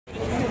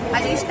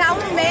A gente está há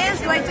um mês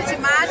do 8 de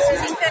março,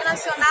 Dia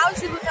Internacional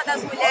de Luta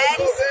das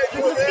Mulheres,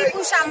 inclusive com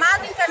um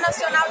chamado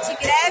internacional de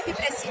greve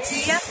para esse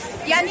dia.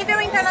 E a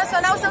nível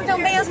internacional são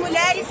também as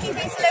mulheres que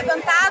têm se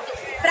levantado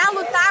para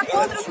lutar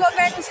contra os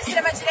governos de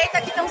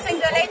extrema-direita que estão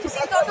sendo eleitos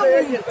em todo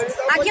o mundo.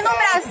 Aqui no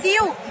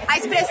Brasil, a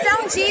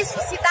expressão disso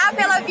se dá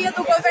pela via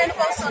do governo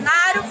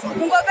Bolsonaro,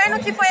 um governo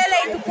que foi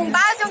eleito com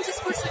base em um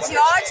discurso de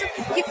ódio,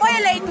 que foi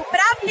eleito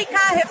para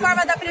aplicar a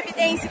reforma da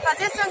Previdência e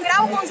fazer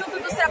sangrar o conjunto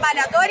dos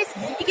trabalhadores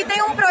e que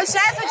tem um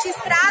projeto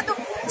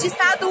de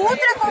Estado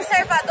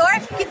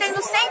ultraconservador que tem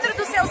no centro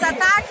dos seus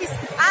ataques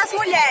as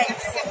mulheres.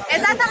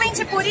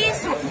 Exatamente por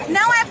isso,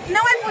 não é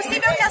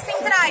possível que as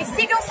centrais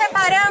sigam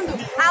separando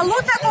a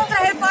luta contra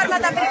a reforma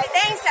da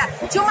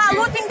Previdência de uma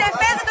luta em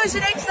defesa dos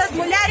direitos das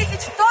mulheres e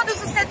de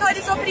todos os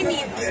setores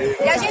oprimidos.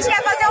 E a gente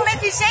quer fazer uma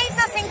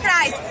exigência às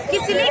centrais que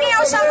se liguem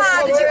ao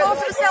chamado de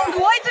construção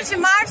do 8 de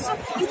março,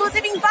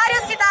 inclusive em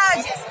várias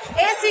cidades.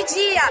 Esse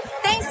dia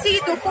tem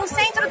sido com o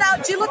centro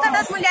de luta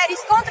das mulheres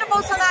contra o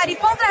Bolsonaro e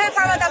contra a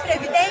reforma da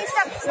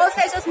Previdência, ou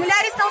seja, as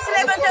mulheres estão se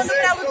levantando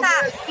para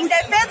lutar em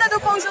defesa do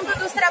conjunto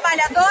dos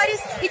trabalhadores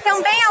e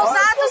também aos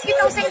atos que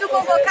estão sendo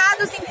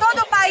convocados em todo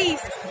o país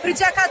para o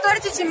dia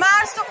 14 de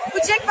março, o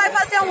dia que vai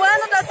fazer um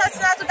ano do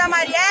assassinato da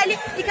Marielle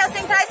e que as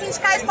centrais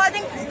sindicais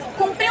podem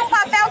cumprir um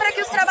papel para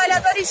que os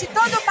trabalhadores de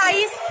todo o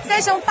país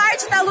sejam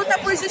parte da luta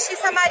por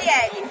justiça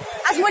Marielle.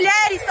 As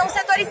mulheres são um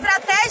setor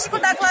estratégico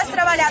da classe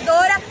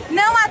trabalhadora,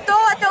 não à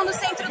toa estão no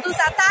centro dos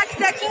ataques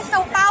e aqui em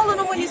São Paulo,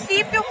 no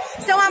município,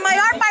 são a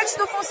maior parte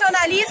do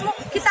funcionalismo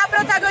que está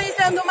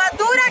protagonizando uma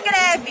dura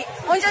greve,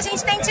 onde a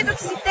gente tem tido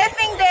que se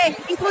defender,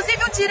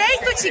 inclusive o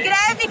direito de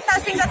greve que está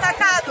sendo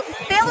atacado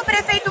pelo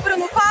prefeito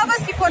Bruno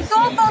Covas, que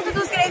cortou o ponto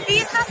dos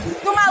grevistas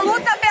numa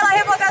luta pela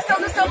revogação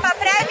do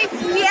Sampaprev,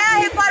 que é a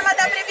reforma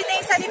da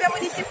Previdência a nível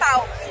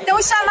municipal. Então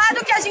o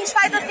chamado que a gente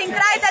faz às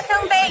centrais é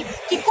também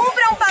que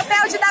cumpram o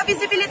papel de dar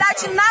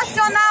visibilidade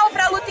nacional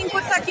para a luta em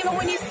curso aqui no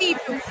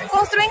município,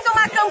 construindo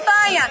uma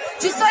campanha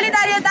de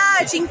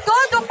solidariedade em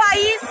todo o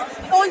país,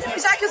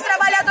 já que os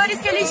trabalhadores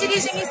que eles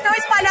dirigem estão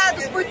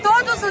espalhados por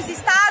todos os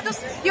estados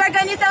e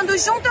organizando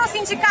junto aos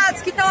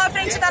sindicatos que estão à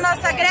frente da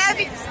nossa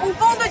greve, um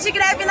fundo de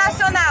greve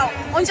nacional,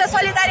 onde a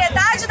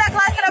solidariedade da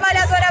classe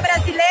trabalhadora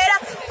brasileira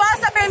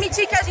possa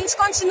permitir que a gente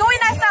continue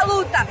nessa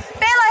luta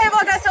pela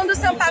revogação do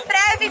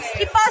Sampaprev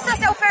e possa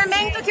ser o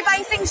fermento que vai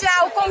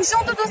incendiar o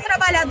conjunto dos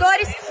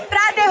trabalhadores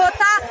para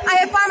derrotar a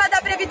reforma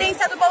da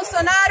Previdência do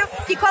Bolsonaro,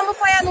 que, como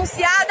foi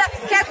anunciada,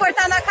 quer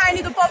cortar na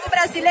carne do povo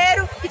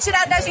brasileiro e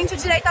tirar da gente o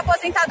direito à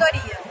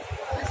aposentadoria.